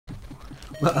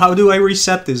How do I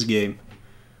reset this game?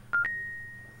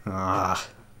 Ah.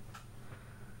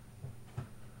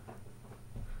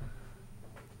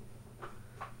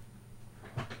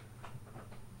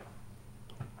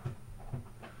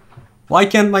 Why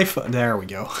can't my foot... There we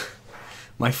go.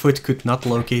 My foot could not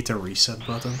locate the reset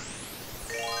button.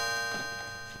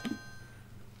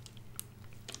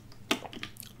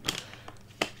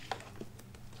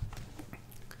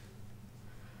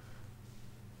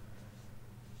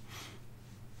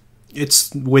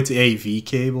 It's with AV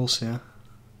cables, yeah.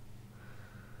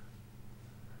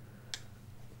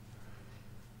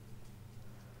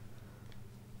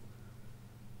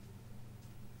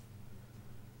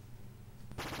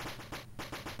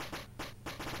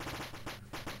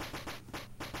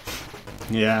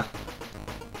 Yeah.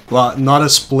 Well, not a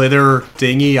splitter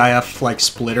thingy, I have like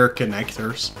splitter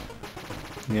connectors.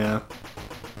 Yeah.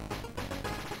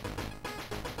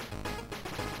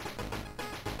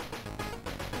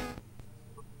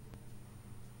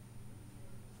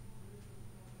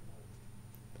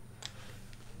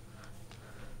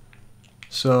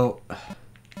 So,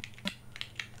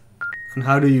 and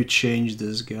how do you change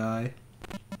this guy?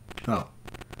 Oh.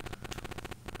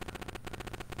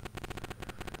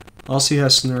 Aussie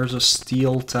has nerves of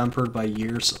steel tempered by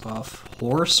years of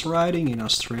horse riding in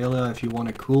Australia. If you want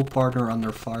a cool partner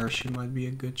under fire, she might be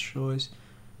a good choice.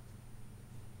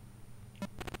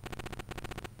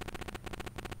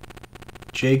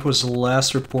 Jake was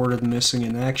last reported missing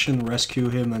in action. Rescue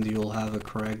him and you'll have a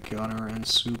Craig gunner and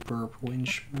superb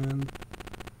winchman.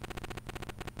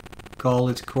 Call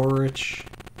it courage.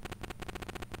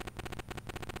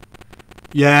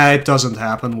 Yeah, it doesn't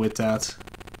happen with that.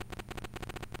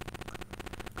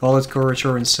 Call it courage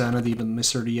or insanity, but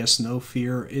Mr. D has no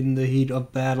fear. In the heat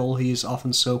of battle, he is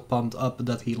often so pumped up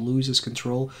that he loses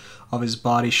control of his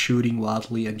body, shooting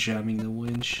wildly and jamming the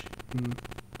winch.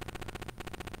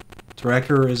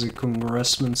 Tracker is a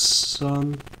congressman's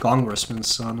son,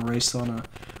 raised on a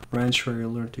ranch where he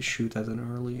learned to shoot at an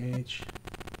early age.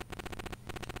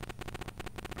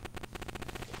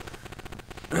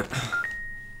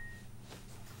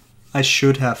 I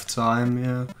should have time,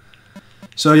 yeah.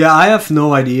 So yeah, I have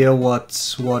no idea what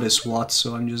is what,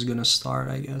 so I'm just gonna start,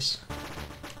 I guess.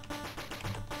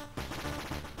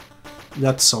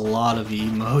 That's a lot of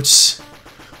emotes.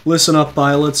 Listen up,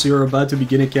 pilots, you're about to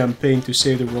begin a campaign to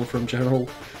save the world from General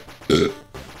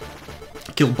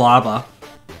Kilbaba.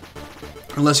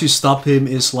 Unless you stop him,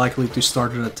 is likely to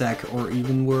start an attack or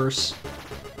even worse.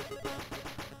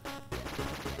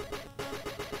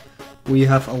 We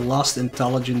have a lost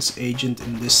intelligence agent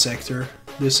in this sector.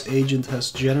 This agent has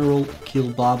General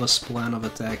Kilbaba's plan of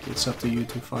attack. It's up to you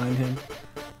to find him.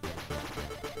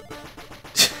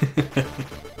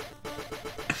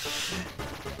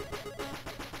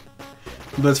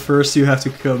 But first you have to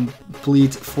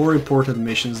complete 4 important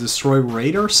missions. Destroy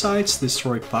radar sites,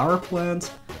 destroy power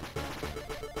plant,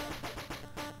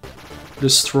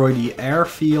 destroy the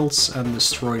airfields, and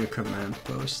destroy the command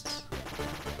posts.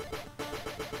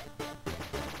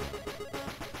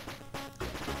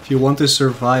 If you want to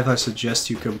survive, I suggest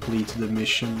you complete the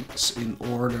missions in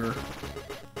order.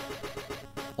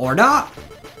 Order!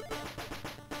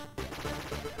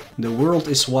 The world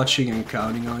is watching and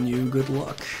counting on you. Good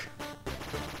luck.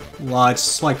 Well,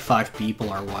 it's like 5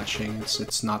 people are watching.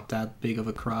 It's not that big of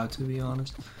a crowd, to be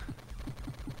honest.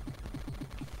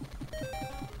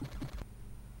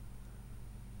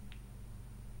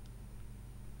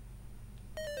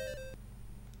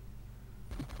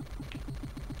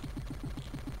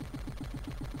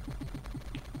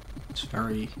 It's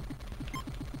very,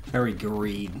 very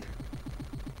green.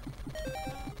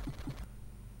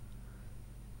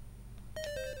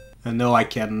 And no, I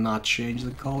cannot change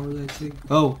the color, I think.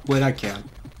 Oh, wait, I can.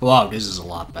 Wow, this is a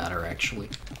lot better, actually.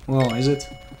 Well, is it?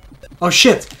 Oh,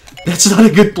 shit! That's not a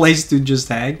good place to just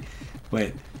hang.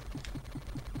 Wait.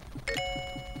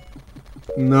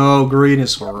 No, green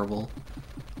is horrible.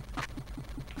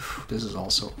 This is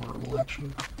also horrible,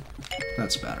 actually.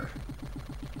 That's better.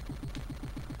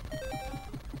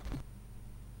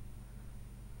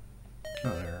 Oh,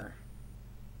 there.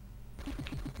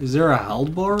 Is there a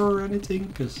health bar or anything?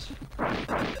 Because...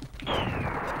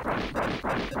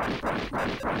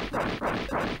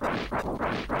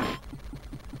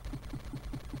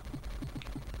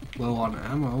 low on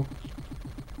ammo.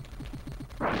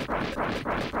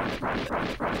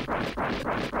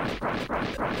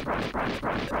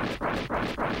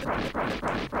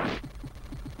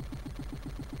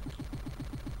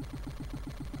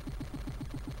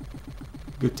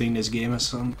 Good thing this game has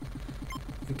some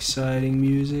exciting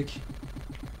music.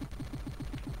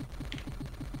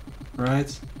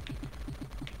 Right?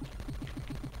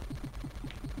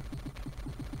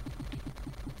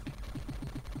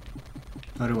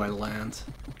 How do I land?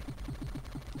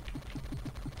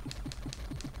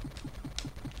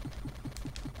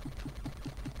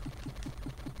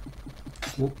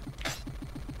 Whoop.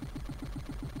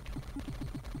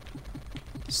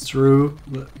 It's true,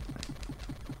 but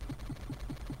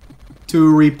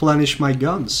to replenish my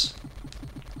guns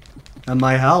and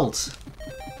my health.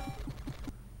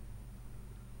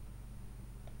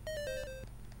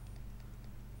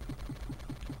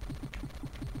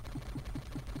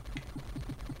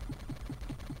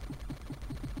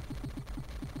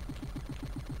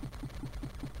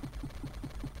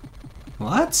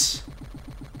 What?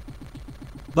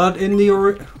 But in the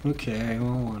okay,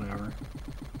 well, whatever.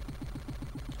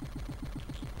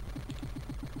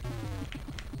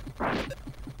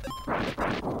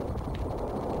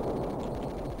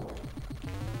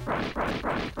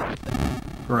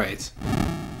 Right.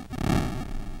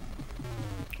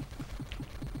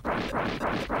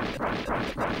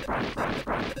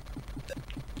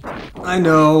 I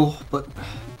know, but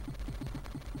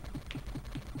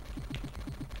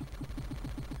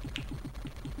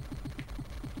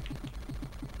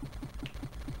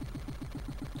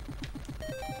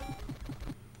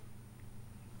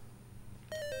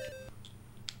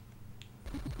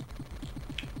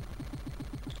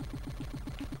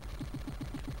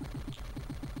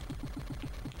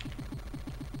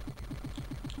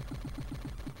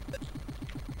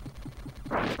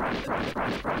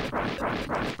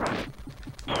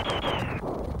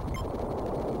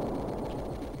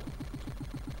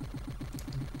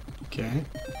okay.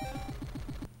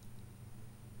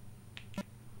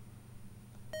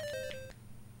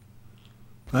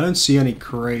 I don't see any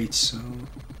crates, so...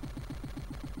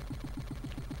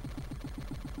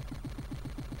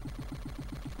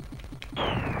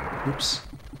 Oops.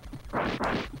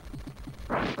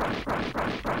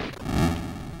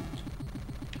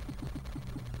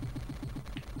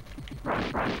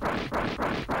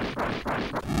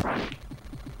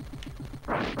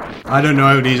 I don't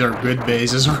know if these are good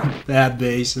bases or bad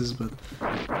bases, but...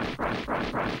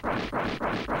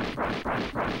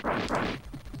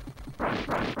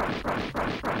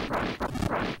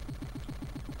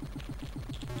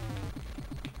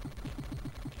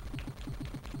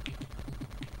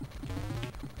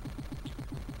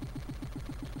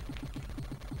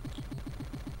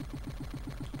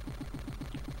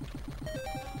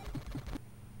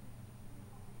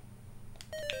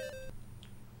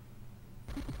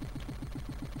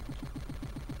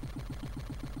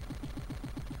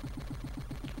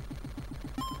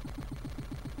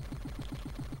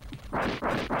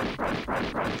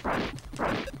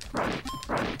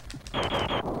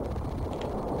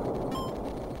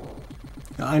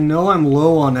 I know I'm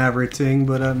low on everything,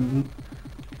 but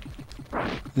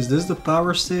Is this the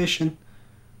power station?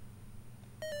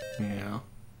 Yeah.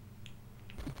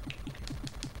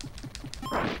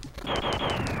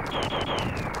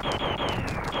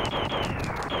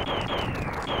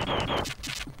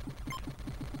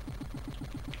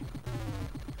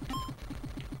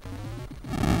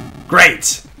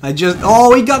 Great!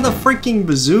 Oh, we got the freaking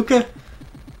bazooka!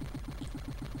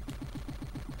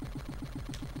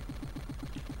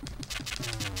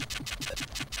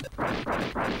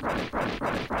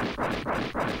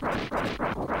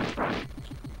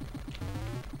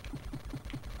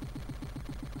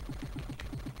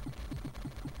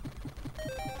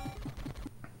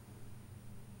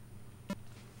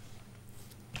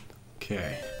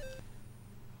 Okay.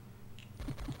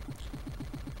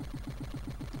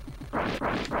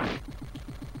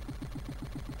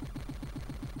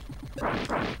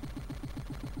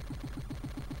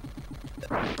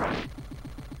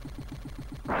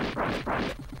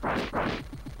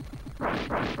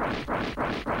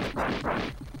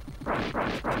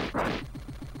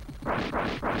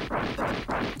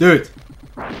 Dude!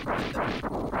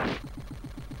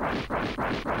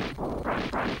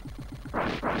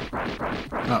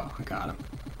 Oh, I got him.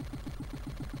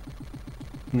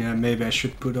 Yeah, maybe I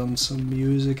should put on some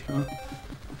music, huh?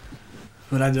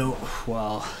 But I don't...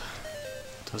 well...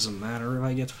 doesn't matter if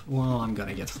I get... well, I'm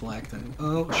gonna get flagged then.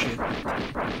 Oh, shit.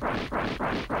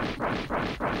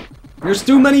 There's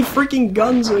too many freaking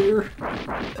guns here!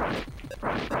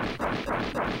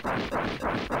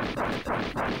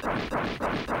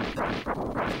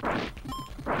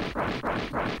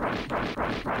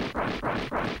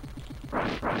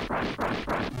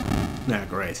 Yeah,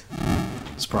 great.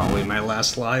 It's probably my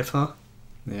last life, huh?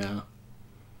 Yeah.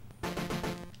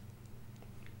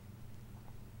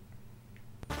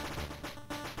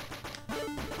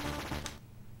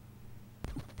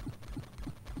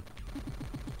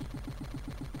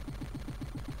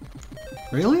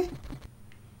 Really?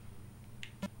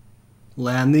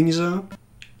 Landing zone?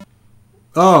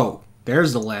 Oh,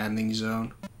 there's the landing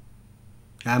zone.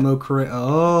 Ammo crate.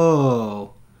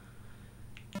 Oh.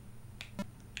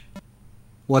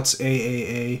 What's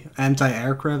AAA?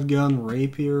 Anti-aircraft gun,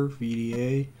 rapier,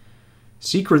 VDA.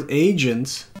 Secret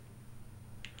agent.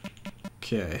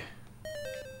 Okay.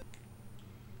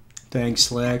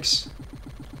 Thanks, Lex.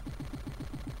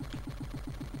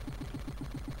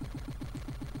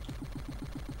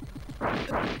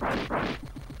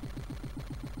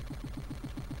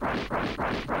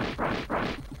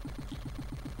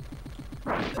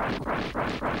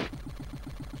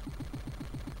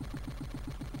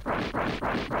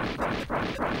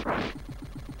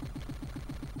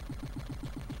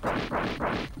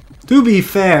 To be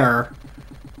fair,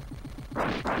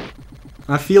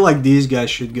 I feel like these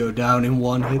guys should go down in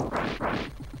one hit.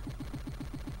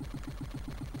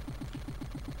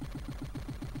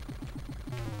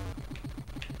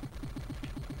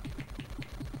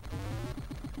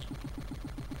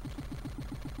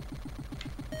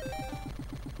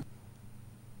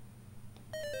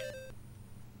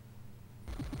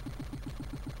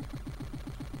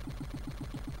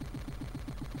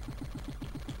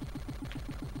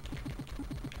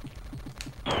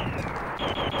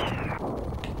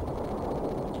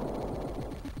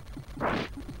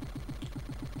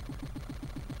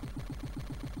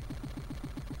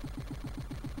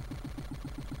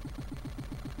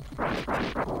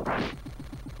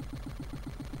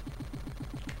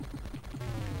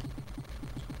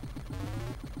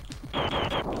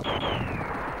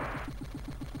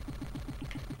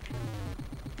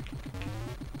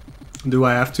 Do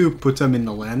I have to put them in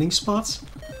the landing spots?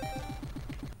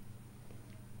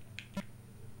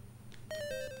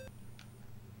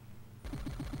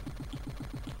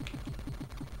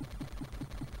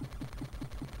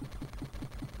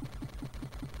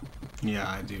 Yeah,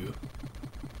 I do.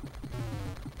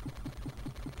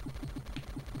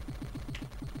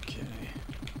 Okay.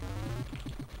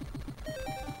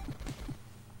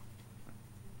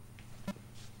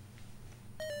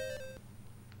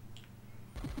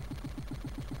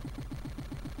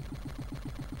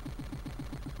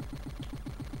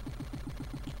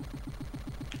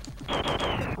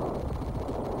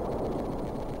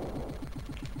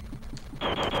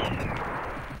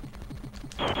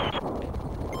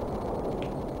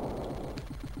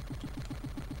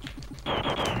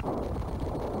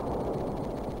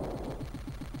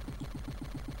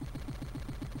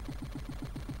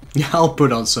 Yeah, I'll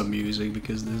put on some music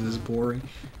because this is boring.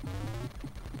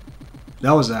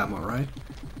 That was ammo, right?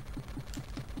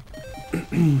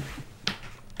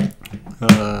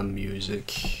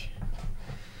 Music.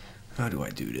 How do I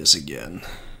do this again?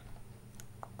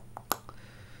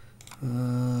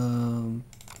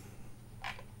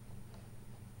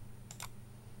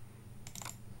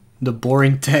 The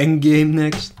boring tank game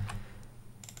next.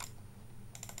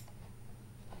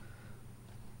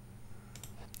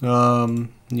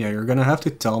 Yeah, you're gonna have to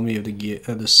tell me if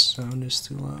the sound is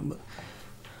too loud, but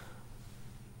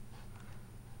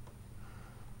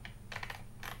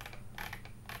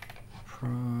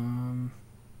from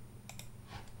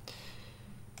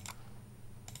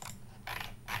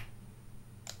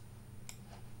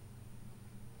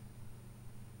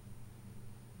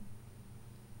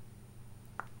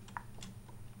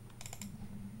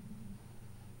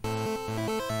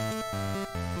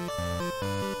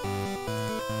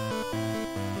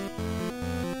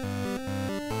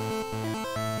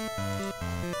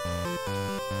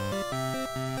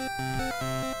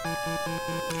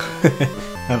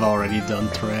I've already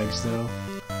done tracks though.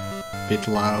 Bit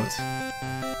loud.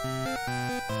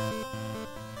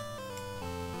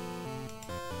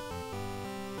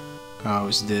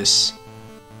 How's this?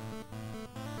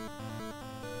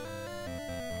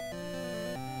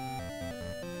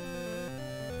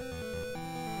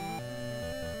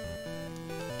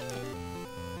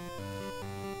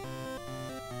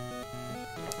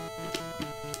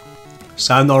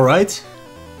 Sound alright?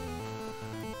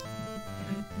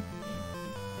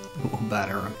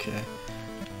 Better, okay.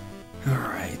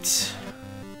 Alright.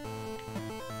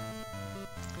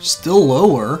 Still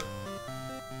lower.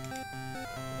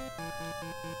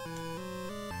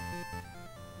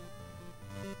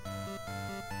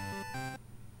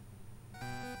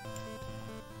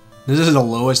 This is the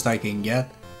lowest I can get.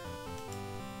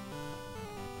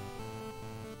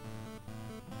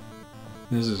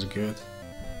 This is good.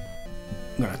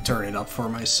 I'm gonna turn it up for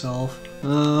myself.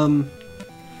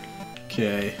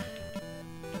 Okay.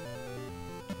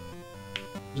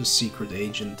 There's a secret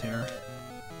agent there.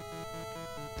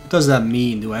 What does that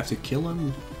mean? Do I have to kill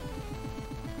him?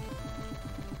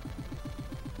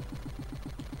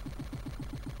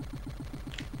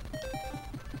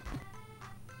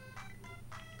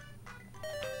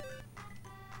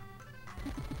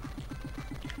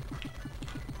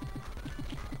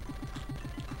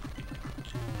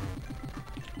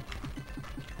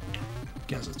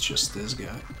 Guess it's just this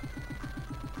guy.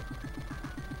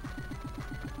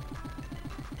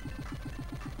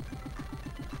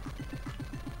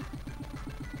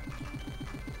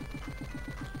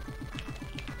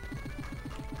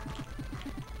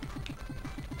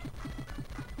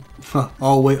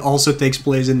 Oh wait, also takes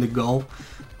place in the Gulf.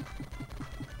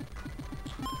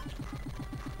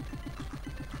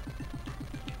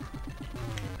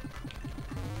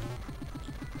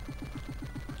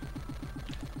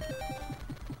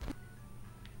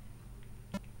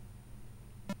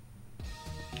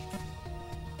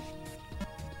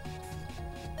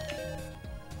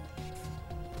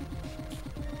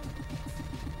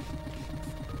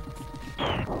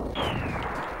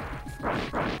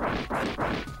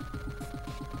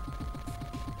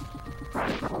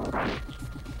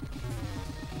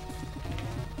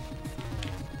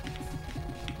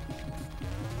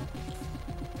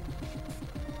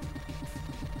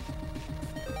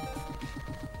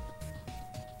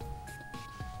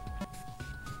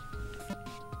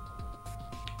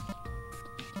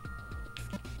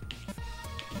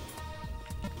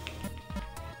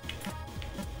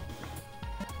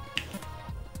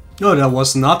 No, that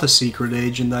was not a secret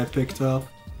agent I picked up.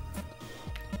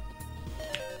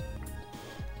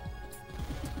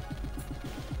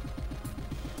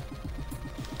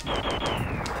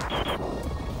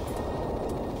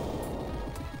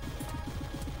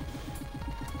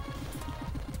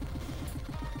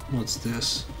 What's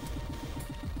this?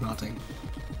 Nothing.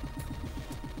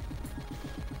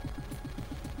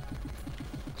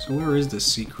 So where is this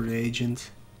secret agent?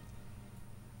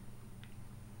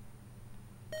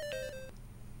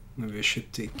 Maybe I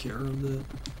should take care of that.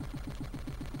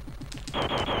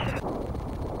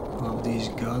 Of these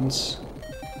guns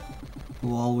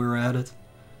while we're at it.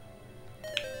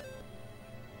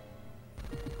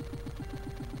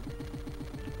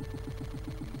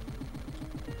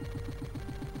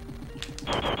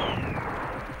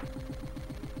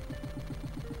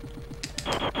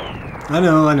 I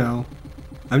know.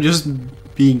 I'm just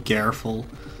being careful.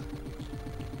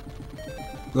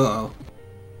 Uh-oh.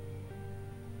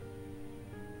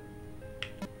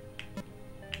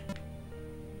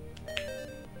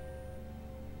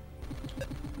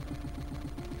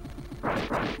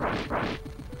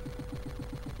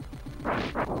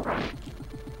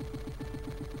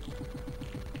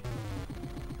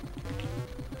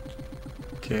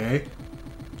 Okay.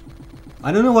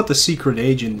 I don't know what the secret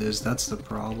agent is, that's the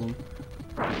problem.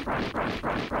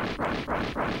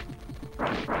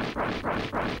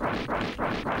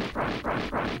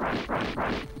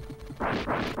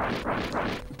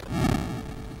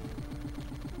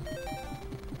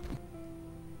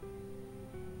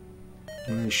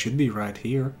 It should be right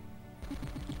here.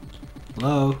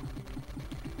 Hello?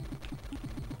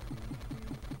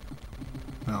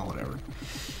 Oh, whatever.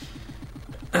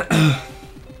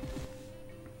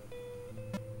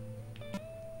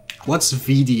 What's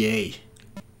VDA?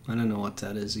 I don't know what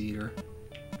that is either.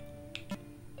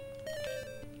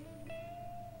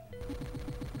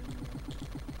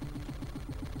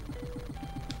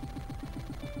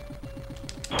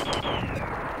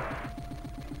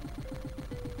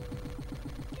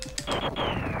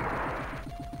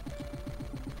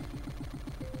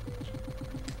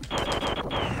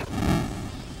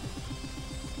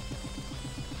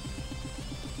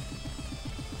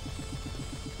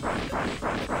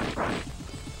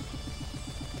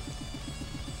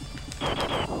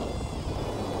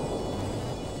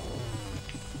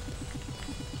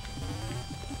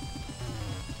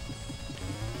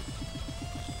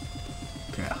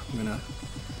 I'm gonna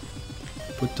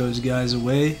put those guys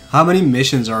away. How many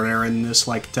missions are there in this?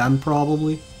 Like 10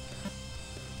 probably?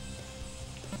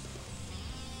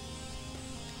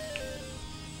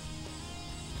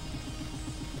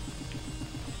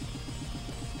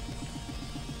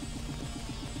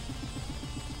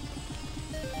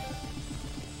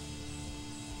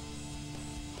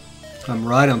 I'm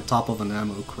right on top of an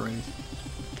ammo crate.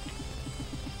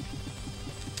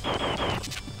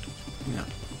 Yeah.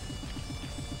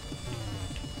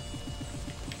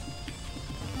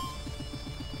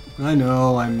 I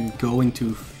know, I'm going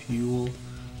to fuel.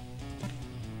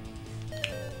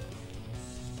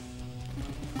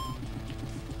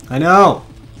 I know!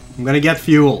 I'm gonna get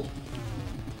fuel.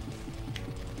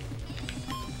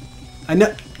 I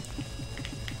know.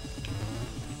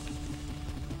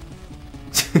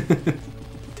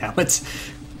 Damn it.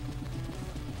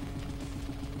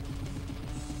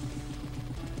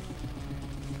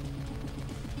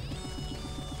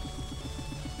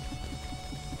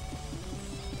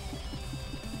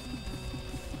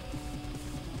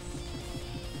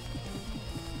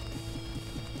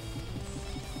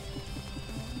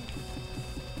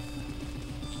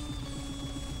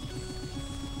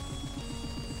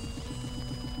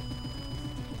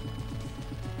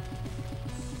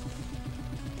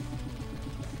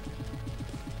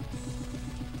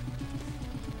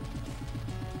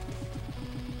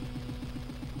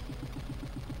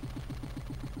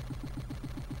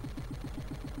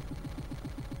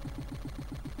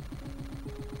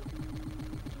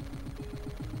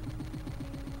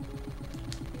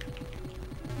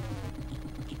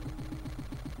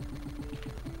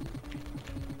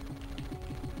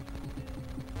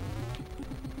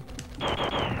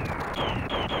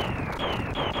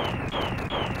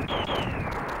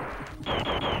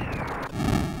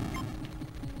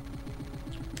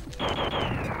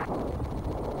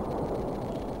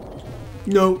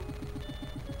 No.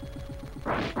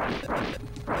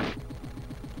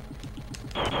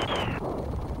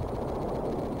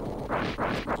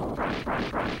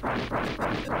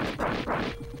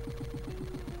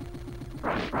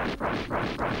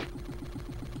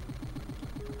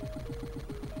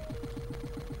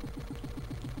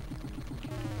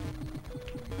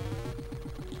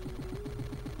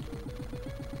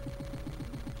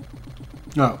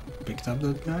 Oh, picked up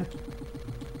that guy.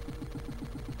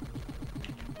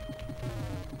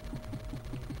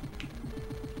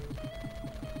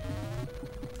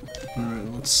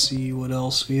 Alright, let's see what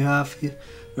else we have here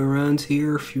around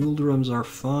here. Fuel drums are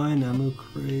fine, ammo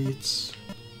crates.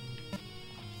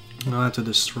 I have to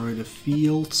destroy the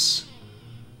fields.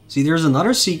 See, there's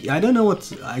another I don't know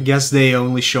what... I guess they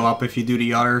only show up if you do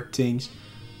the other things.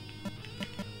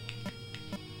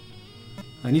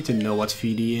 I need to know what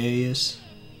VDA is.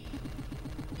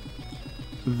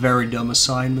 Very dumb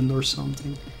assignment or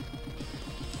something.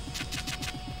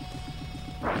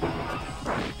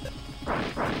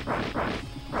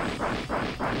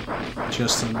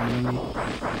 Just an enemy.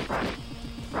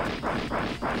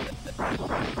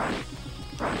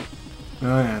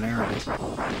 Oh yeah, there it is.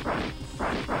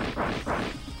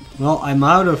 Well, I'm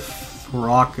out of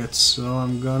rockets, so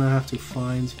I'm gonna have to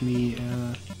find me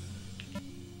a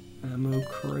ammo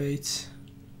crate.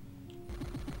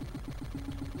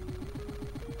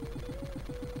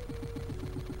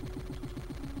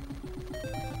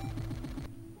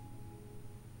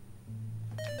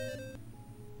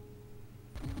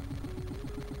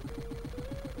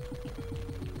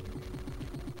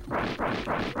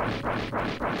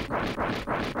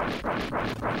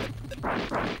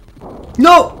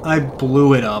 No! I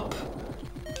blew it up.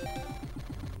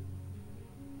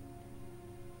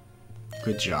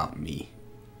 Good job, me.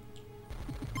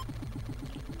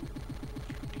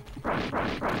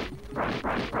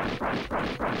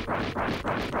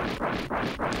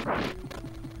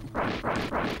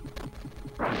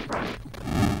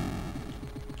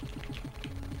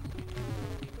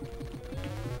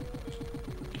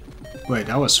 Wait,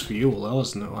 that was fuel, that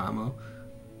was no ammo.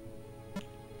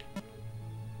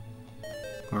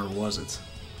 Or was it?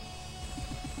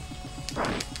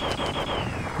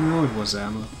 No, it was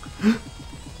ammo.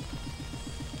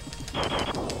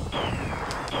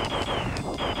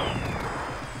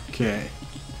 Okay.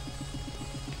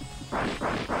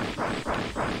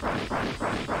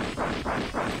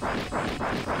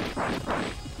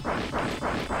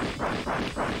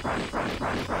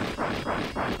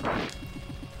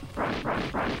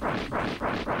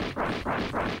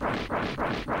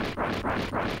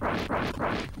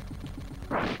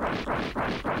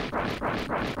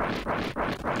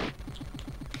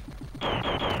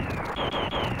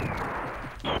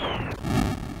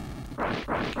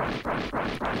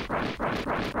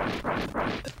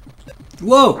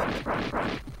 Whoa!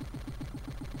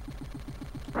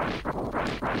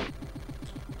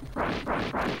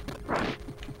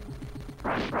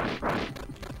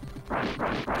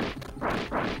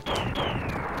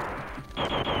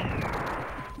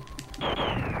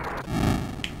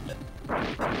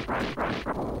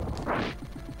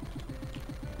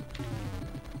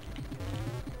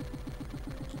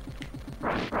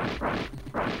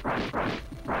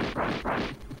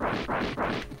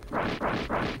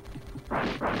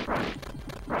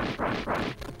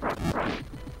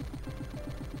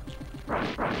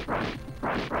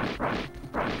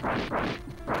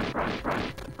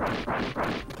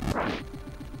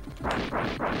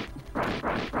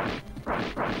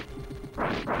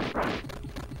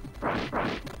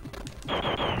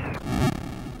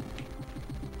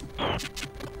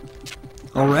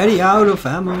 Already out of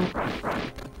ammo.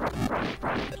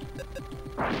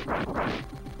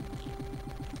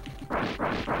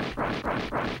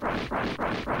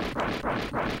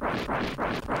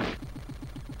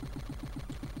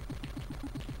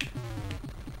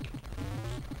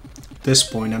 At this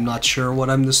point, I'm not sure what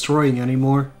I'm destroying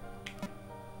anymore.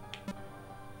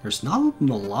 There's not a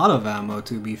lot of ammo,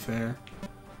 to be fair.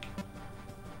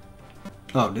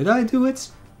 Oh, did I do it?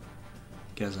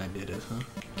 Guess I did it, huh?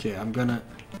 Okay, I'm gonna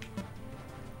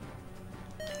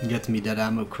get me that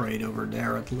ammo crate over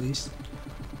there at least.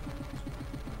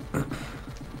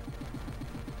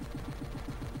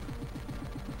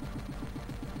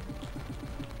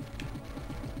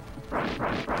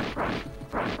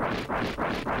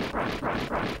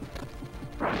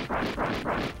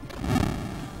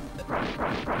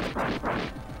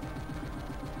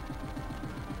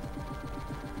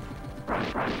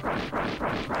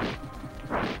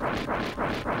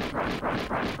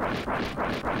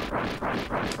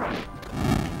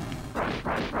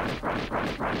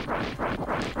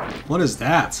 What is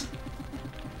that?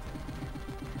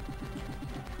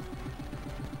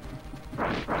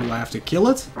 Do I have to kill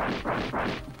it?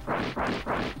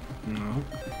 No.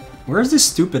 Where's this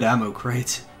stupid ammo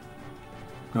crate?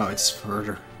 Oh, it's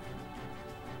further.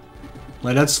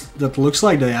 Like that looks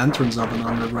like the entrance of an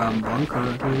underground bunker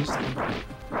at least.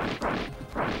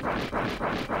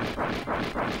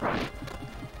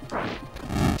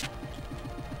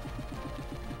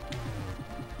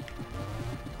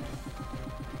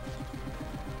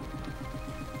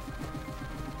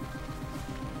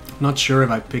 Not sure if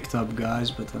I picked up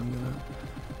guys, but I'm gonna...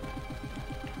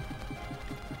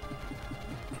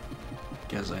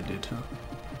 Guess I did, huh?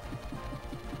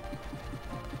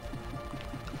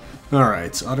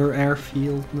 Alright, other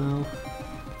airfield now.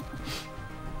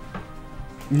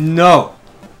 No!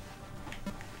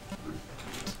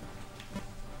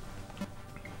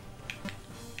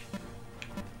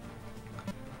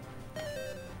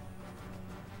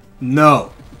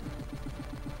 No!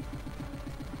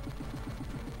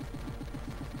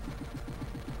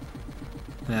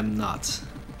 I am not.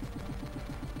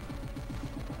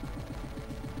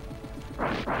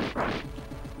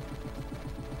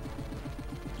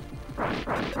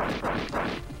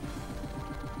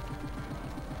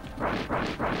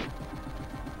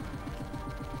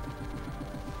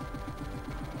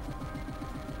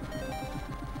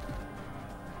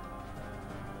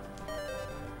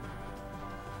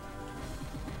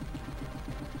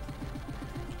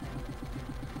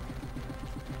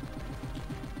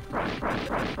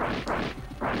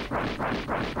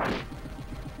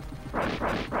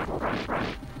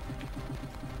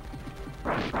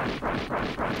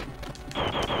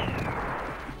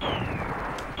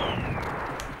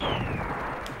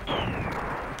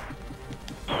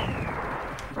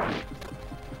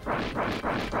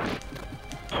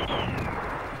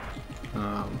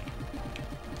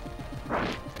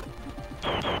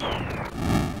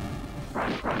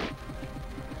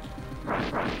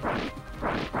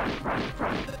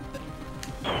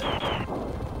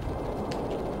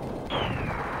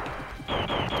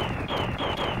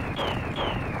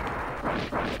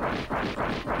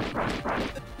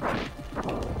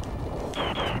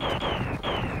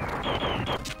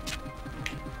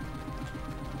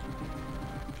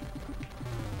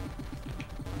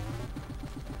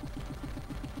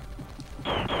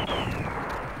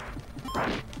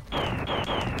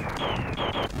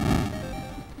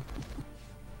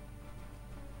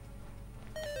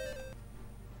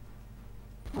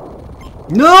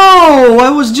 No! I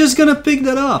was just gonna pick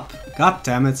that up. God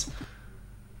damn it.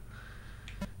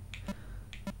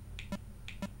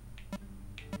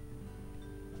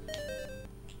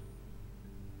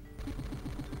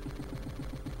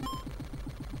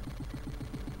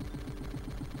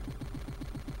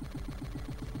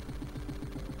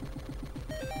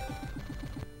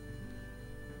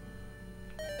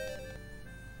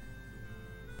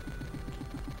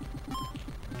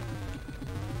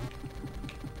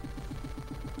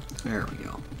 There we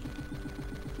go.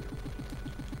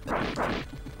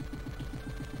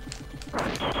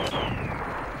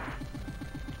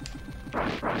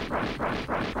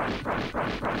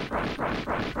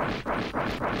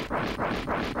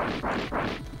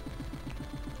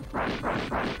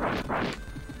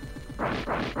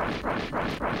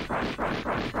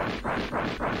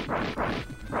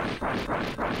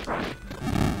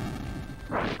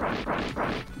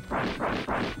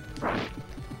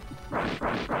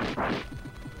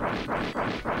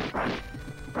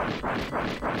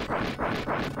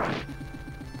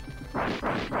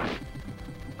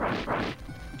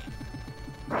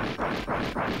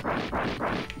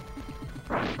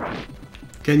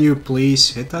 Can you please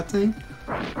hit that thing?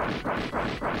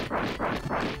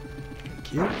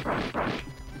 Thank you.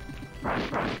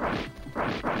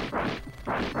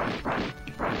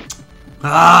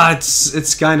 Ah,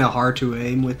 it's kind of hard to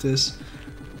aim with this.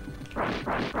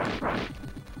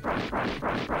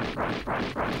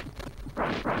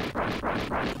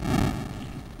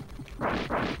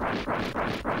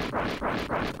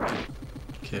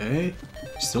 Okay,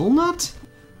 still not?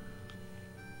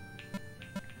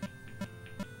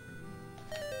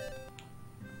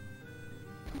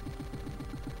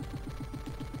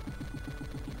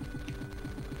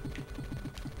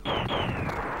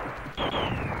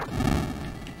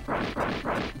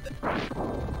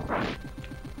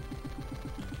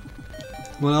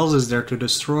 What else is there to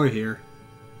destroy here?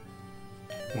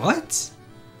 What?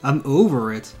 I'm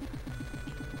over it.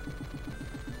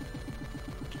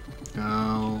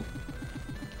 Oh.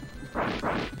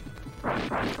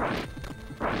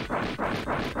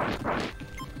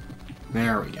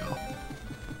 There we go.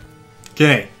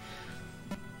 Okay.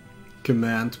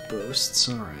 Command posts,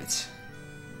 alright.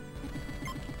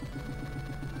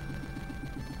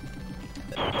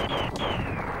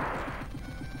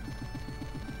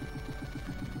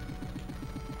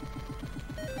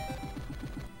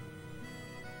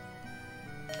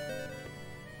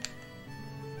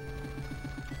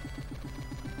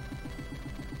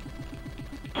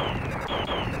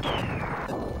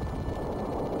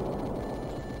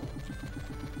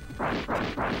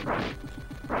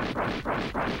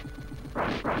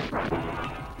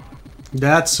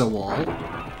 That's a wall.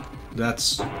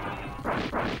 That's...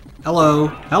 Hello!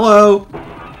 Hello!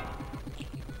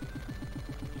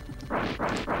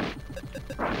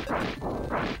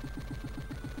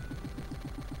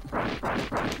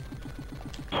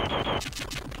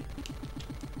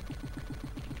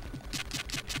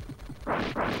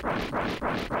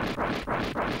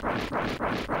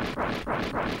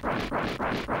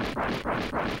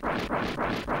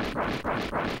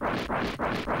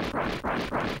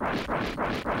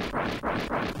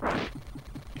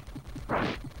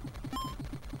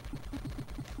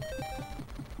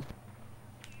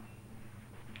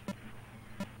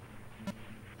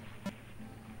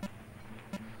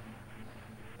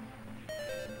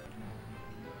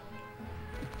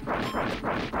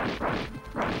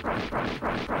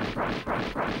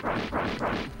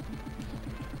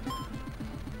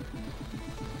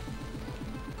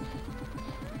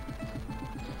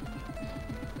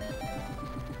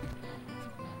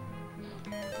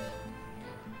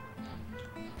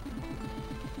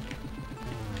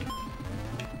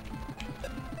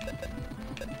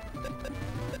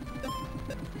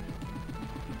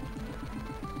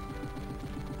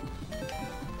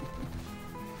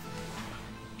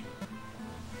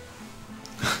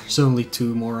 There's only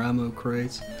 2 more ammo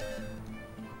crates.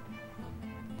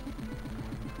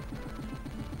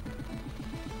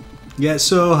 Yeah,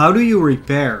 so how do you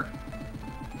repair?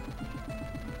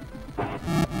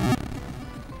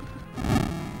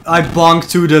 I bonked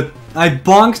to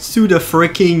the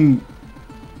freaking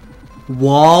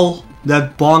wall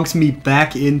that bonked me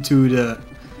back into the...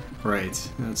 Right,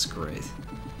 that's great.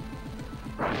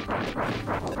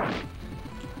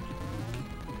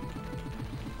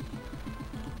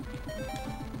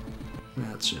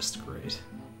 That's just great.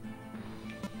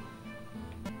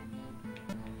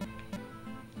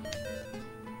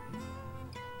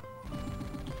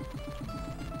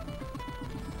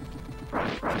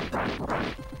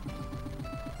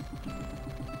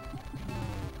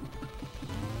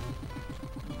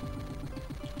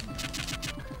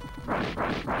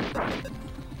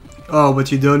 Oh,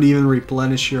 but you don't even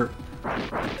replenish your...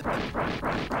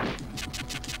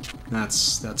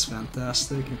 That's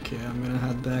fantastic. Okay, I'm gonna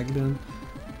head back then.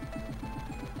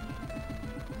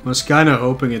 I was kinda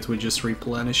hoping it would just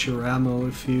replenish your ammo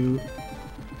if you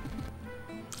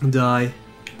die.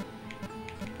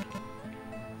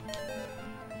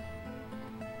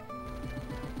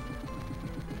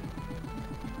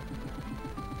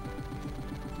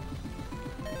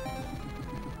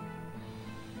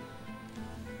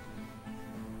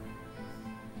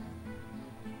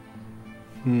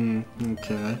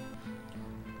 Okay.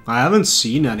 I haven't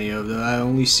seen any of that. I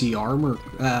only see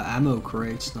ammo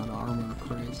crates, not armor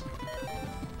crates.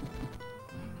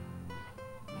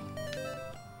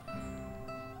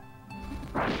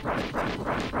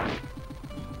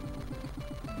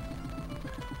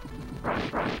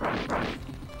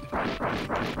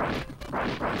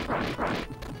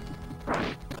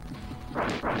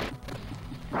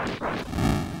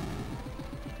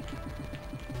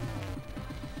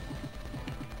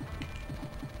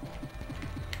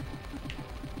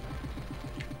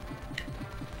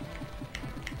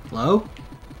 Hello?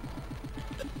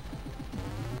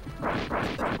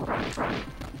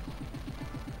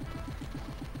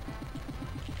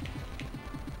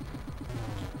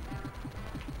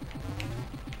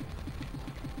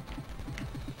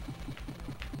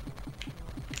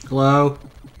 Hello?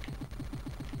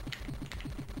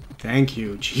 Thank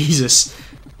you, Jesus.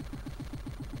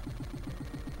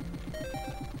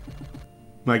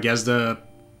 I guess the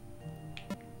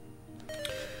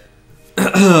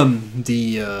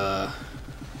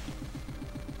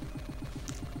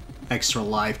extra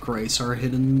life crates are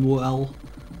hidden well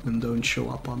and don't show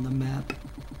up on the map.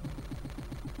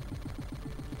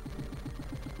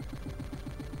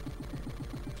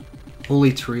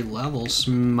 Only 3 levels?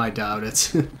 I doubt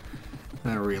it.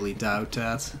 I really doubt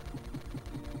that.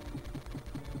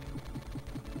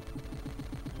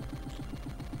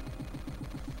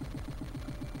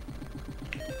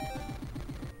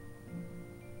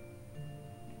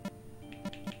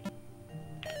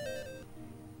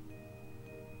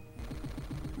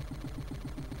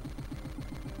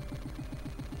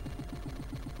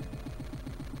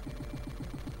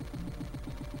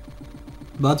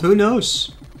 But who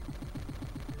knows?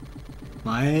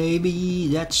 Maybe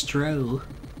that's true.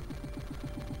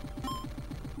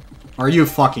 Are you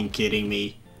fucking kidding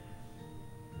me?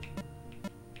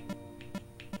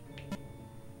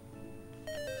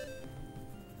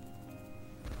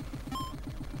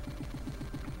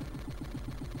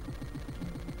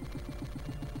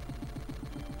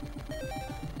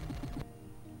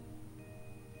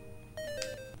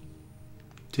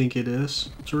 Think it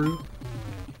is true?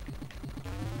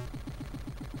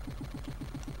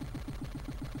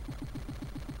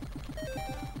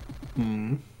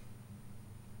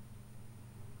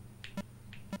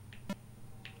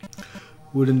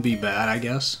 Wouldn't be bad, I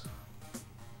guess.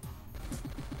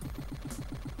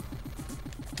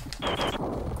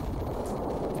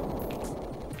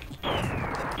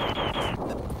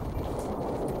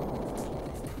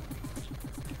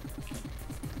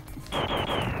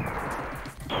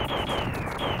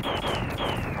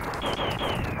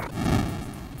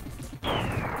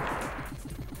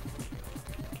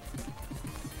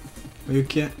 You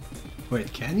can't...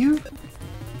 Wait, can you?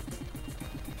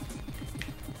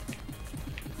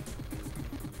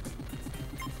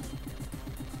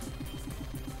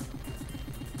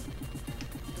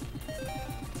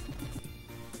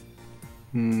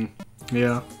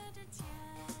 Yeah.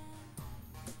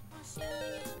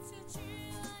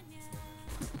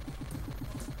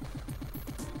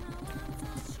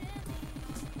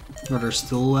 Are there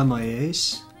still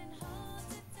MIAs?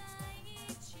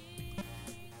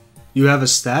 You have a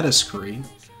status screen.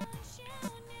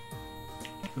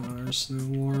 Oh, there's no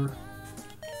more.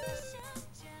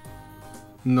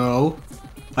 No.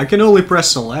 I can only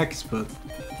press select, but...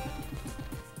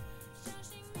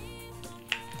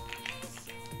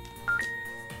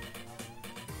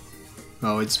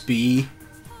 Oh, it's B.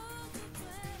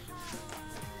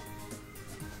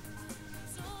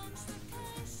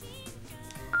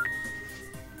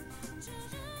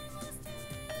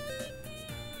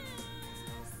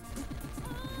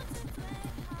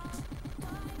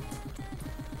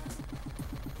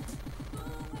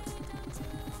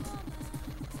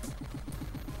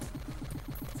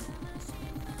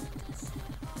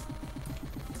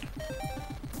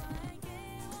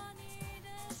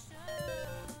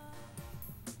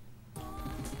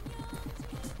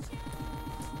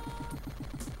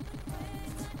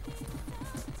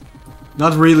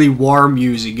 Not really war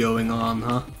music going on,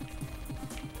 huh?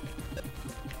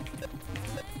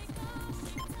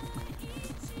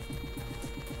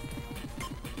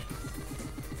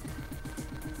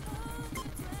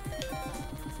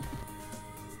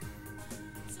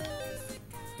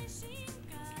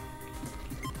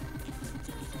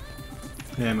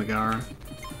 Yeah, Megara.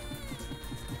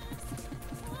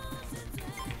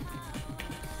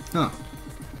 Oh.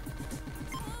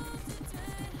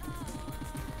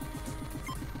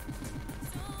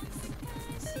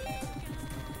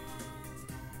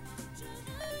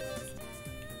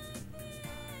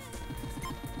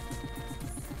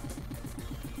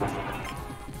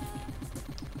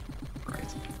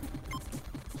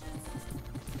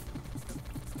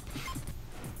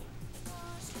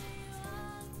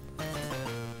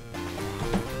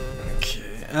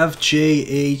 F J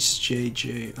H J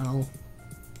J L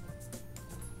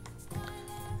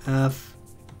F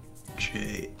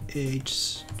J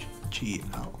H G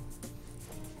L.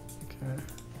 Okay.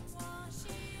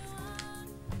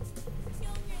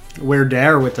 We're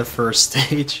there with the first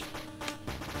stage.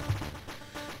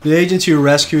 The agent you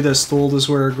rescued has told us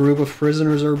where a group of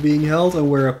prisoners are being held and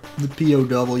where the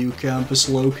POW camp is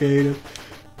located.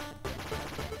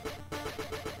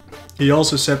 He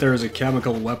also said there is a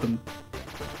chemical weapon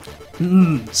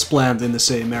plant in the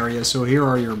same area, so here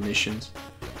are your missions.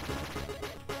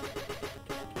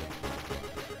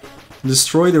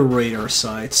 Destroy the radar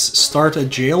sites. Start a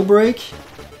jailbreak.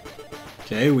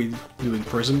 Okay, we doing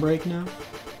prison break now.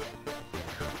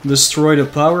 Destroy the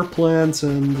power plant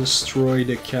and destroy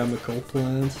the chemical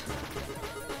plant.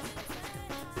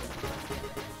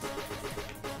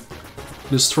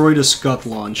 Destroy the Scud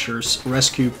launchers.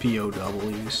 Rescue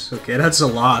POWs. Okay, that's a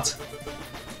lot.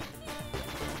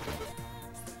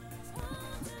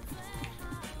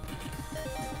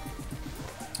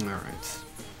 Alright.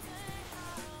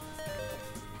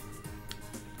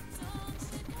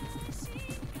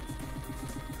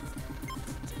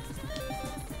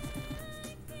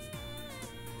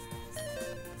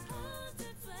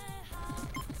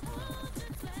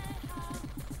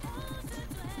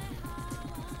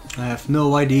 I have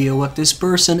no idea what this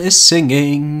person is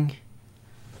singing.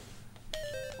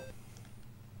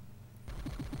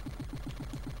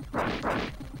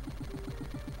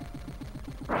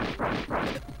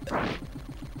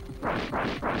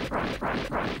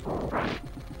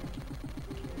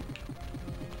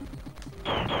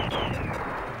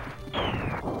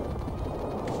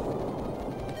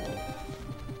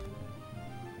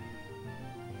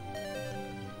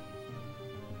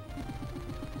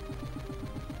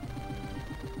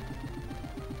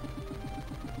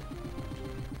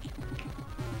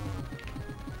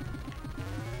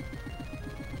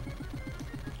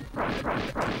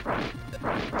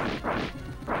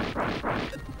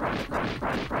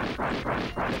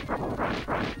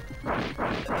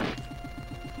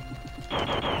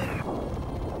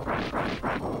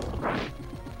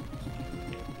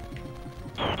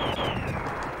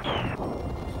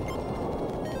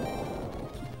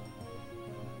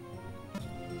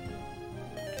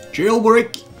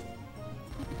 Jailbreak!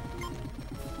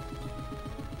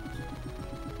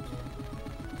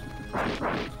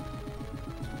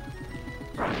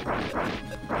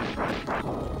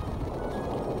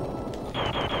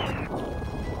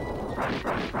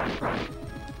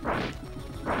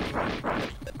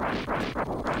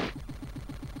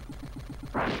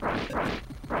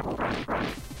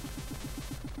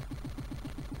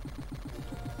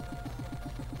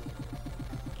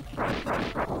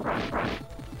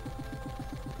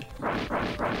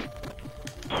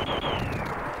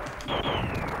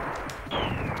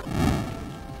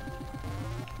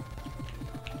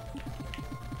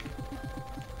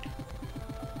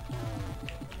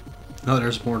 Oh,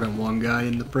 there's more than one guy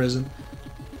in the prison.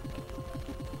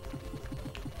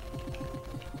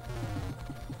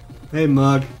 Hey,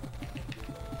 Mug.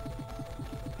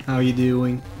 How you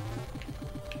doing?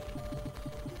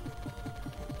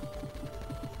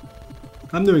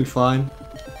 I'm doing fine.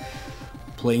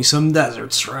 Playing some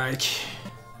Desert Strike.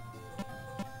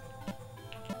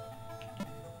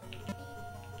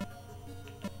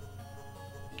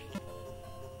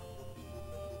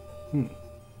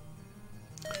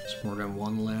 There's more than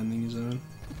one landing zone.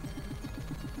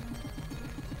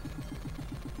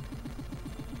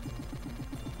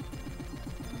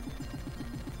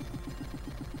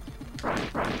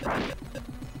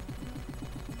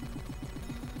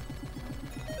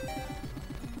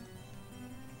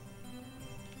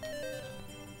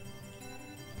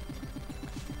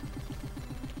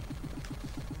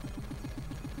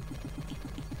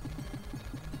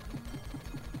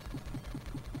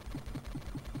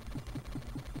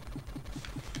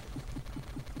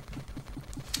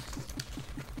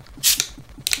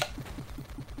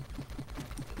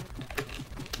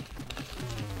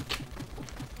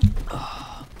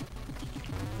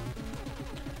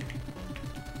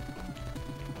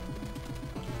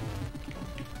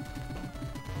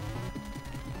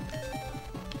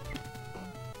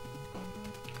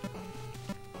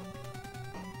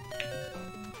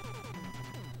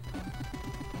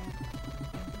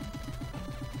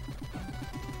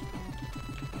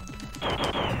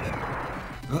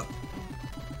 Oh.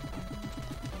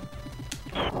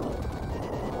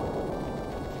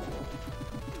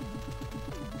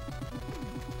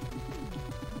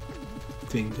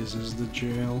 I think this is the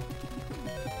jail.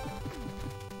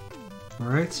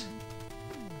 Alright.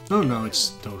 Oh no,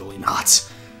 it's totally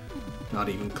not. Not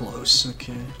even close,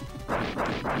 okay.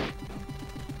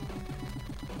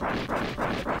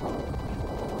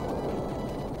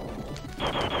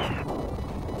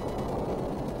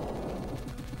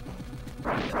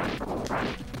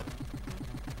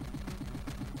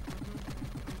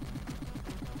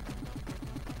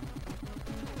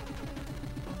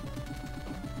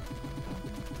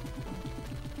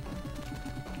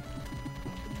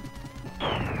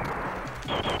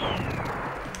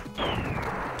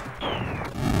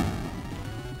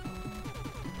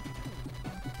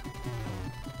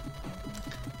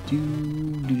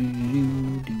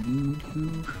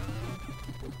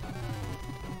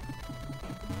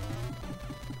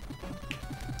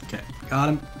 Okay, got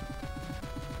him.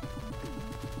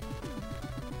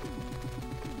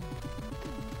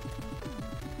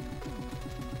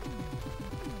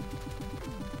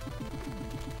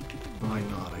 Why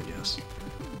not, I guess.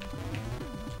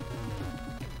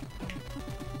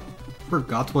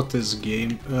 Forgot what this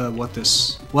game,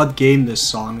 what game this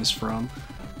song is from.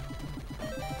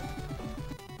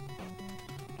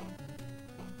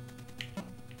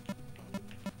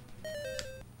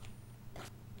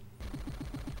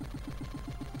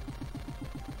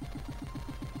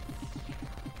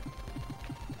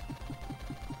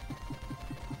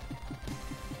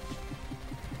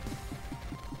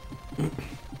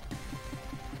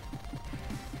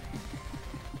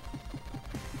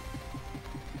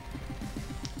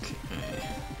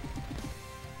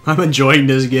 I'm enjoying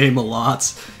this game a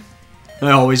lot.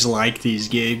 I always like these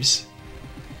games.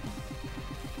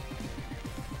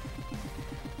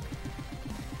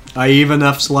 I even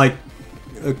have like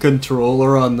a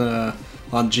controller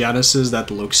on Genesis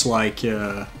that looks like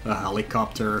a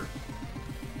helicopter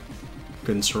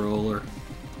controller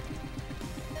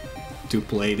to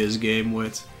play this game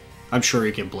with. I'm sure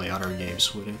you can play other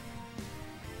games with it,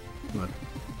 but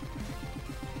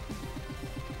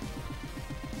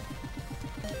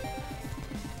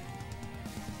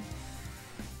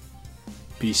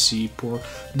PC port.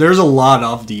 There's a lot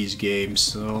of these games,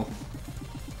 so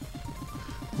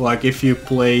like if you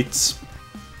played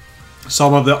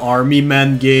some of the Army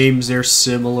Men games, they're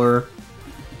similar.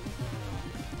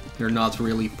 They're not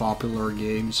really popular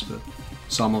games, but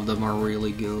some of them are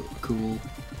really cool.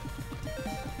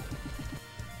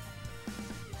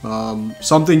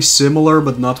 Something similar,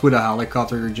 but not with a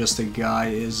helicopter, just a guy,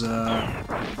 is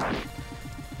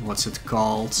what's it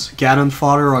called? Cannon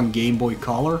Fodder on Game Boy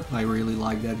Color. I really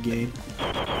like that game.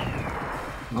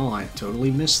 Oh, I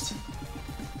totally missed.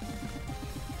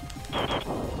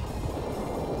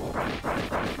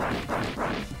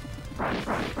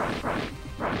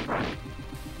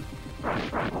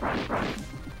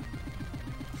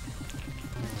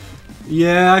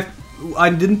 Yeah, I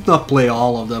did not play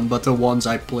all of them, but the ones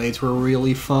I played were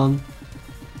really fun.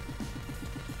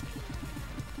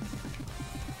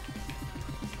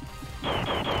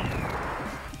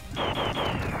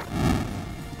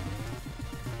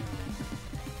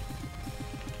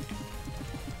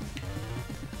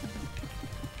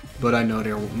 But I know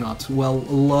they're not well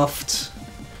loved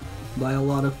by a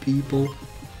lot of people.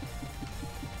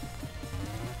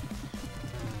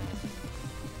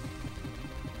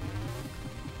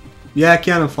 Yeah,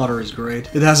 Cannon Fodder is great.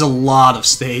 It has a lot of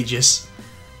stages.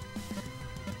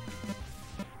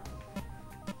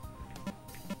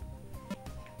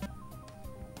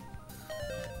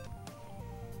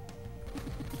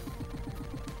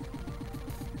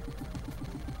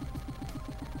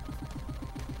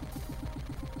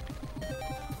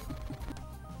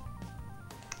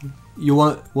 You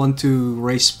want to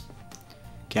race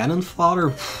Cannon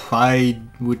Fodder? I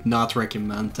would not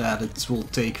recommend that. It will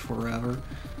take forever.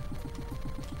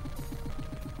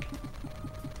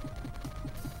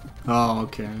 Oh,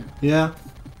 okay. Yeah.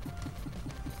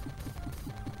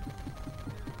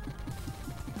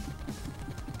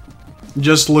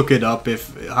 Just look it up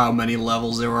if how many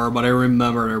levels there are, but I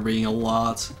remember there being a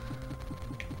lot.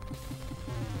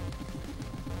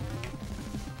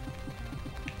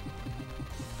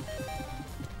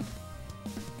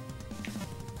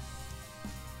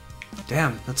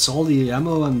 Damn, that's all the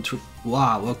ammo and...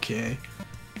 Wow, okay.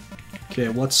 Okay,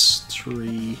 what's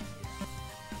 3...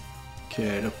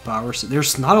 Okay, the power...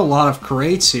 There's not a lot of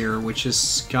crates here, which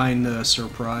is kinda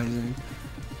surprising.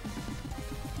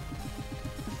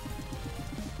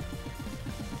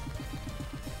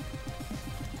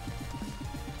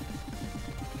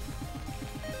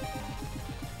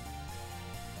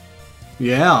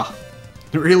 Yeah,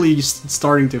 really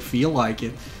starting to feel like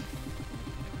it.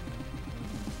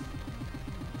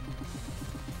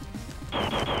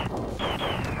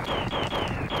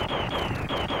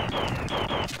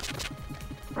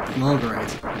 Oh,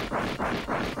 great.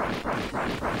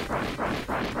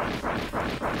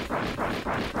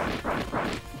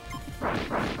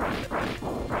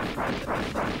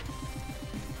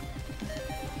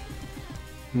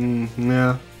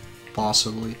 Yeah,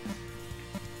 possibly.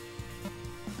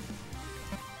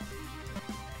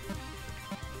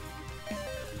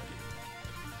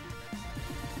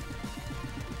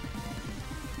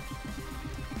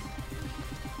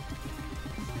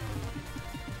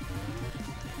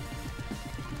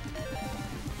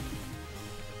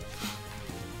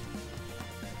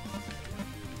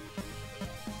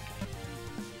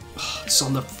 It's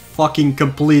on the fucking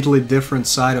completely different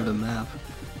side of the map.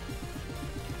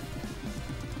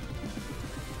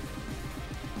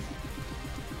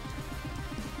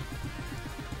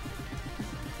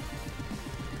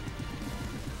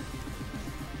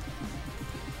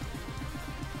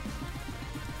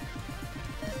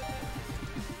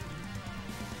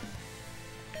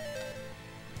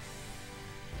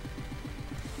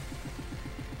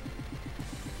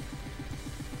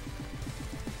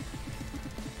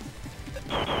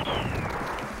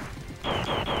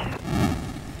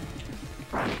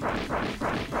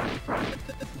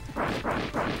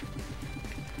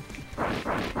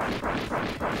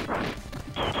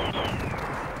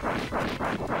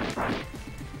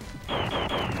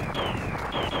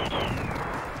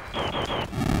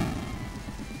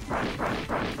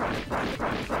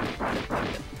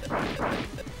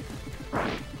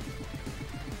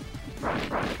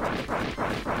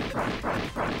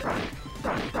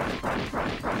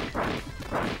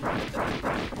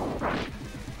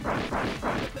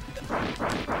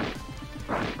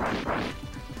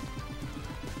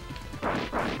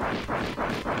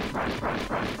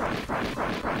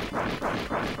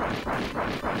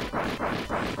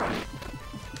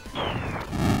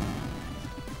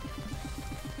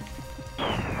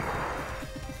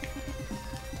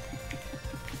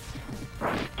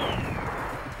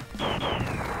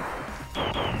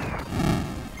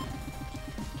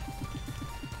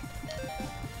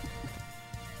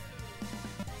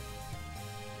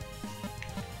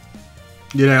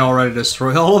 Did I already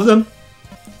destroy all of them?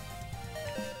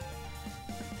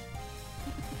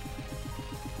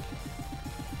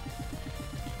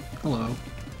 Hello.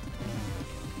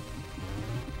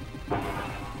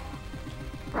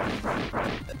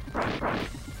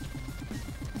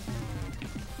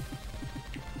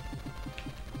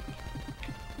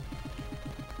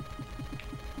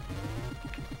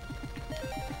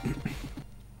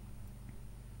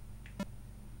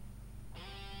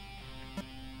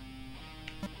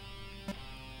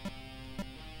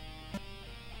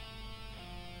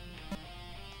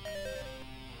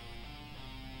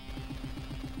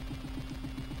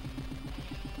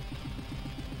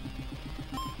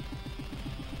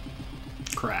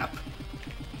 Crap.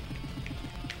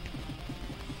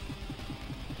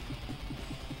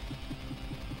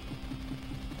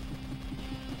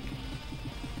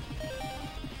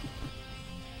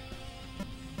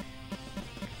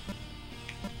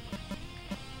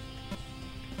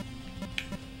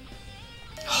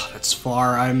 Oh, that's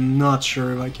far. I'm not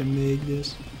sure if I can make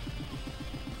this.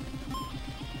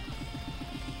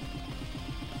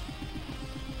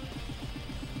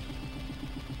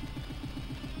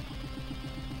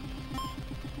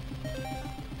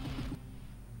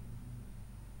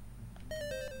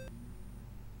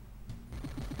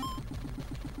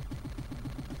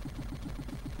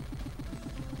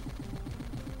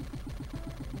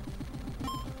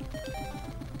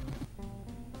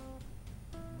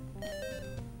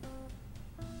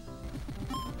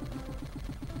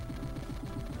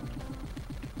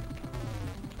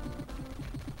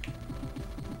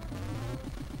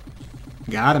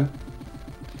 Got him.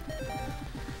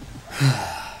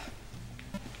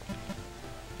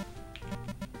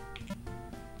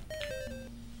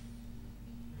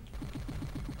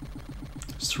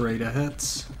 Straight ahead.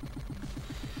 It's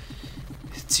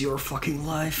your fucking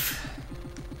life.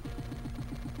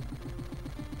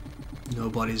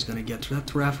 Nobody's gonna get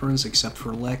that reference except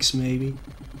for Lex, maybe.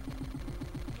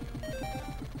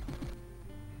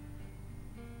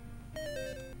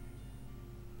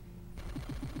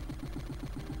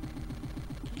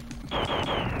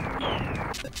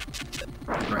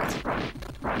 Right.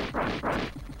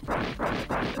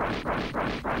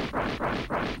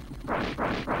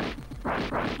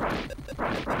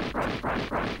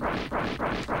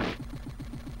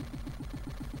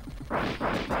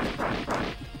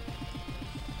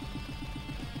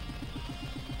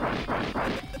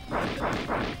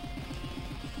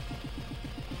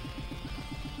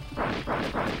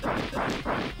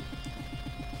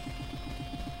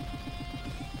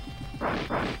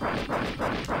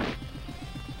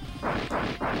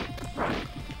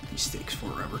 These takes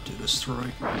forever to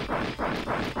destroy.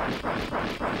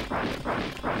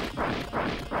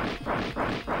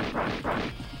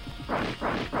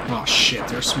 Oh shit,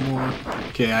 there's more.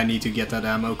 Okay, I need to get that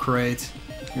ammo crate.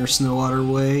 There's no other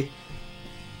way.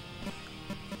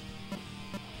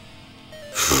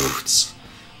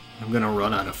 I'm gonna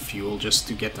run out of fuel just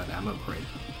to get that ammo crate.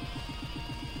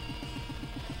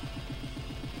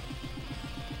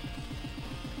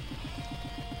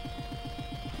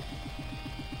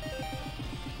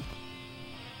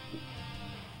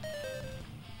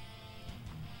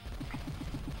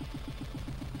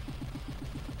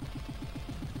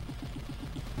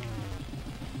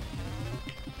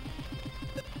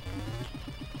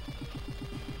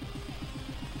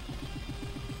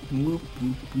 Whoop,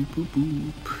 whoop, whoop, whoop,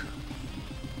 whoop.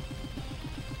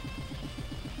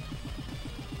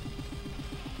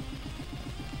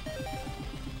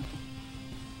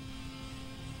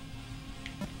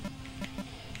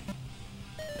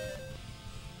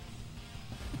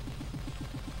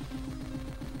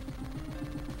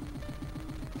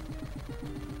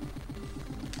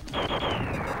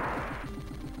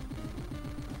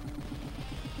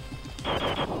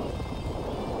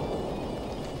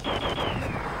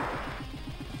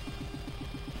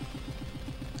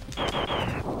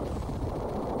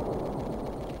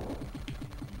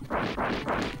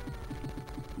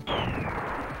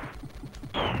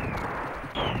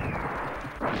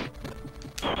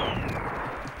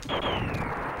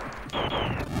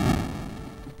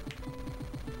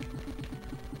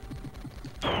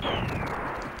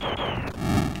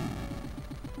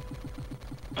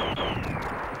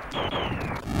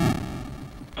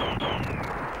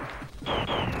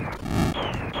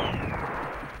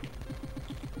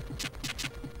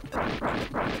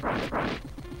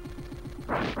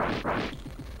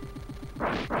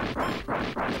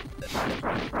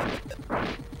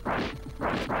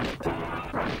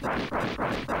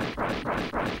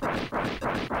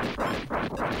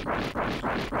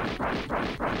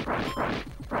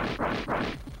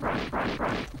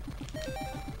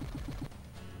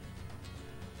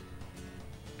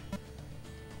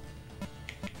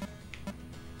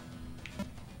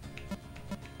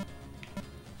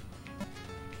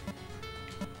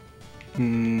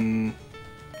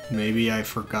 Maybe I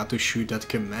forgot to shoot that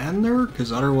commander?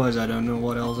 Because otherwise I don't know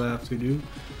what else I have to do.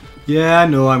 Yeah, I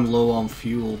know I'm low on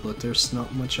fuel, but there's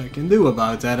not much I can do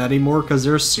about that anymore because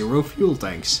there's 0 fuel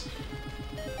tanks.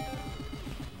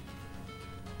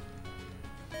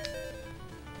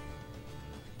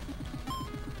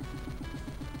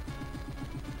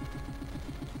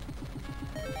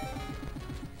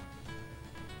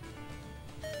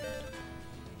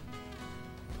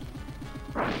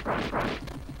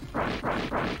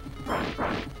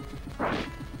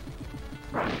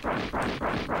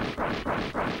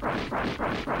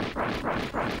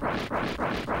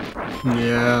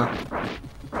 Yeah.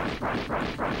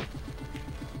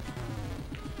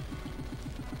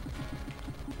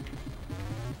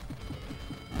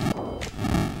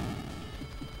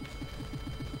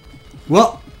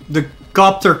 Well, the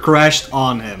copter crashed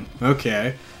on him.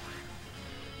 Okay.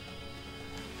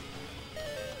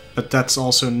 But that's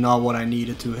also not what I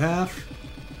needed to have.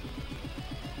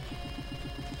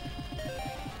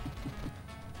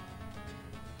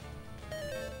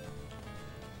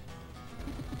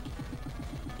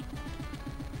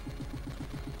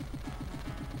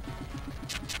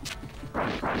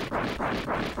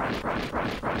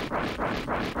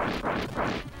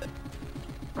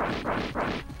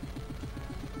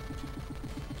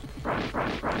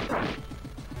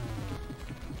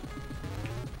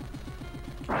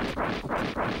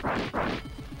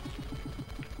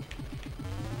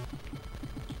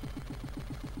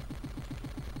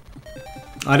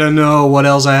 I don't know what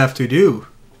else I have to do.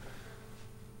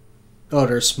 Oh,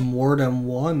 there's more than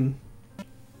one.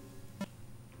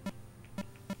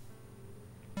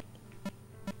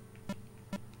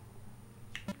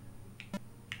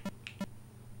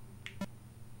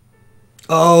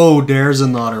 Oh, there's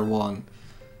another one.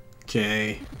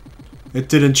 Okay. It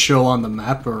didn't show on the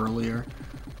map earlier.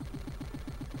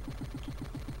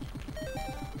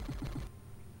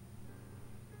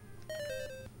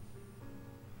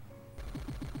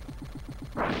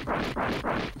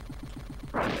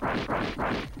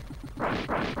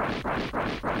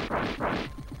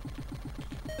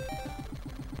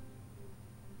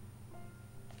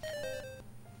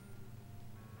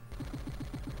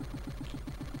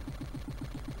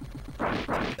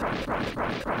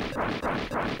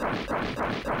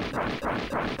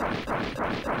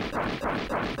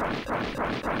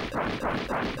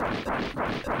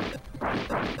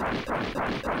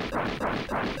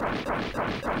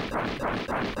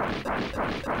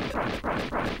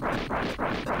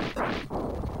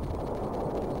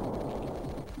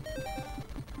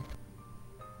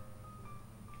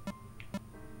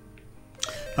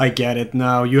 I get it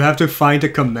now. You have to find the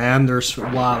commanders.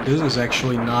 Wow, this is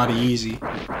actually not easy.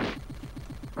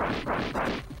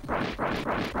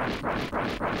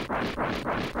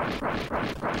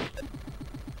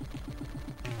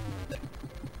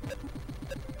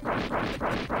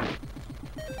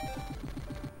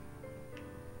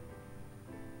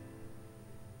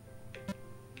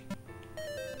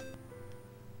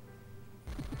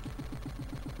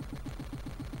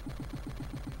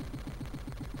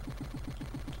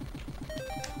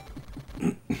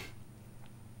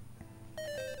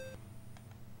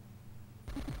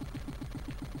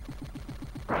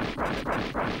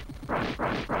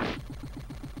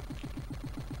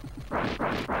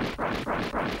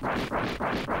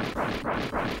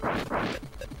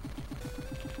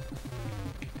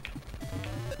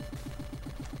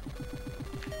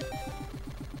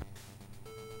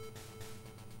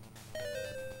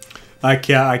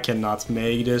 I cannot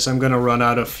make this. I'm gonna run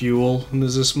out of fuel, and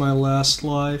this is my last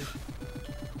life.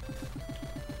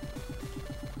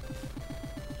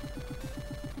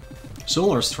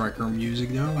 Solar Striker music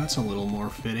though, that's a little more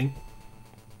fitting.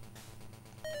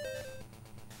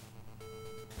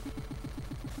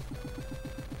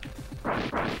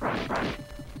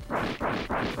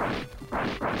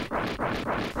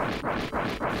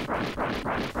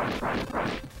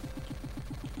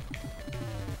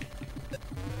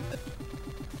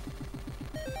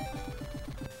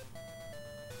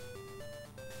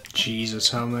 Jesus,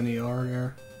 how many are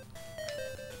there?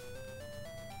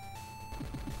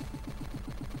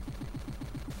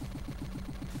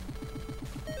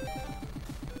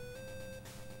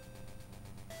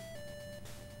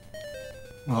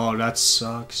 Oh, that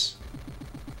sucks.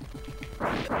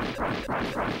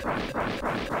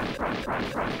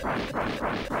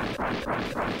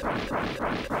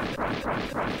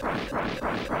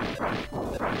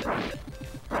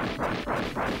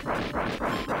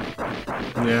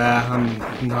 Yeah,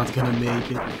 I'm not gonna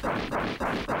make it.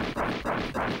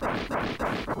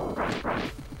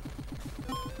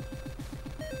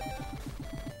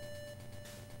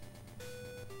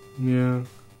 Yeah.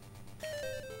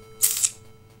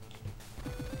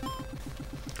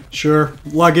 Sure.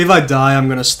 Like, if I die, I'm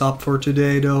gonna stop for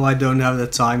today, though. I don't have the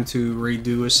time to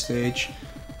redo a stage,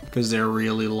 because they're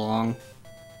really long.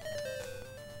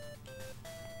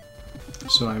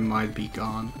 So I might be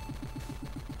gone.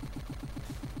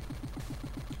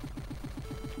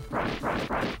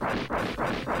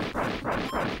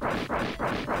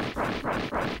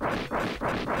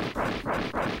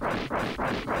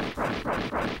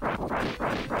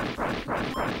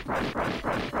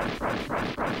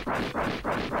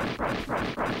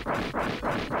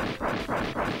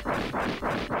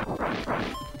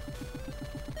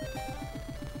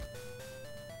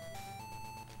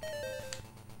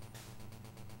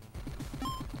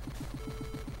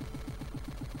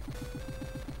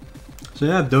 So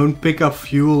yeah, don't pick up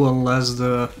fuel unless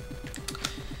the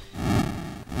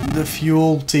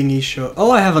fuel thingy show. Oh,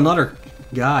 I have another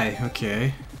guy.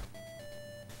 Okay.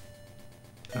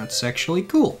 That's actually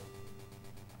cool.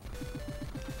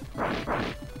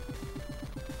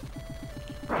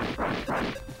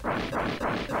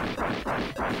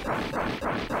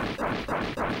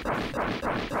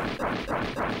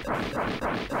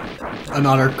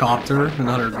 Another copter,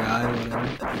 another guy,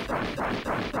 whatever.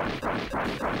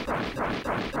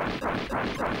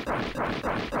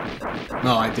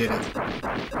 No, I did it.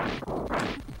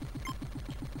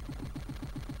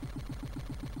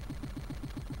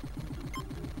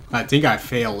 I think I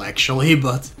failed actually,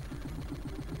 but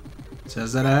it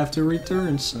says that I have to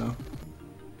return, so.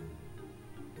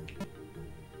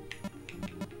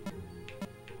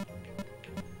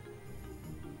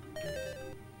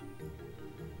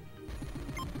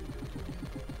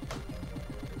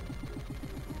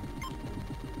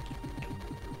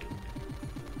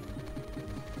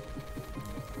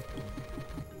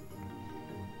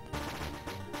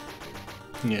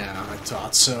 Yeah, I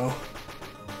thought so.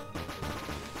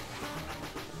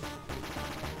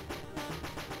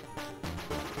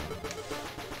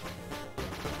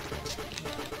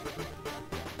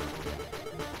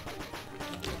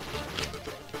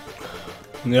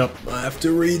 Yep, I have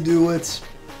to redo it.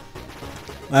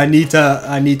 I need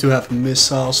to have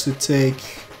missiles to take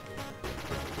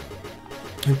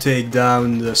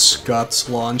down the Scud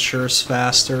launchers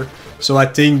faster. So I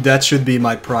think that should be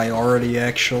my priority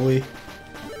actually.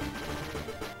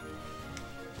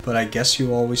 But I guess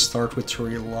you always start with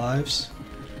 3 lives.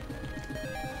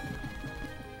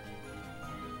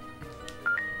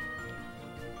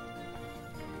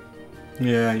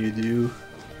 Yeah, you do.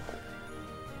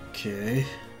 Okay.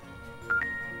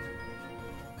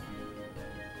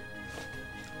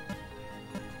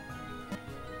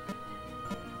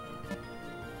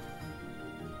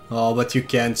 Oh, but you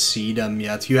can't see them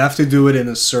yet. You have to do it in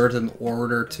a certain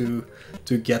order to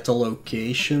get the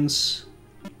locations.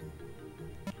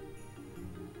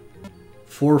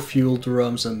 4 fuel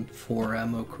drums and 4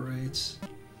 ammo crates.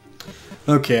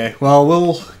 Okay, well,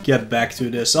 we'll get back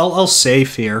to this. I'll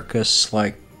save here, cause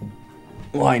like,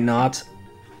 why not?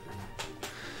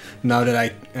 Now that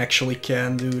I actually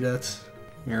can do that.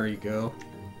 There you go.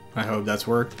 I hope that's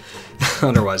worked.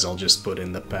 Otherwise, I'll just put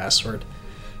in the password.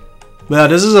 Yeah,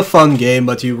 this is a fun game,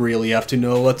 but you really have to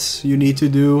know what you need to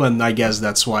do, and I guess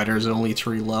that's why there's only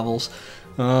 3 levels.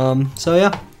 So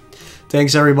yeah,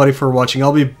 thanks everybody for watching.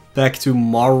 I'll be back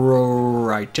tomorrow,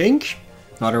 I think.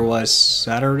 Otherwise,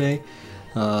 Saturday.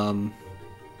 But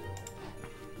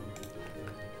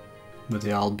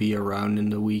yeah, I'll be around in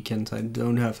the weekend. I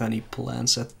don't have any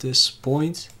plans at this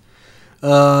point.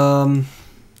 I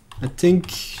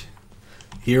think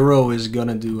Hero is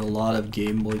gonna do a lot of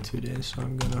gameplay today, so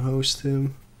I'm gonna host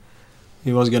him.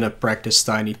 He was gonna practice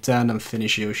Tiny 10 and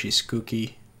finish Yoshi's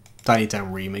Cookie. Tiny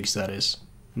 10 Remix, that is.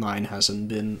 9 hasn't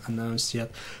been announced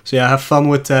yet. So yeah, have fun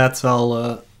with that.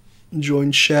 I'll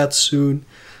join chat soon.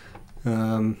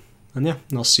 And yeah,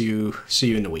 I'll see you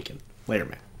in the weekend. Later,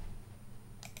 man.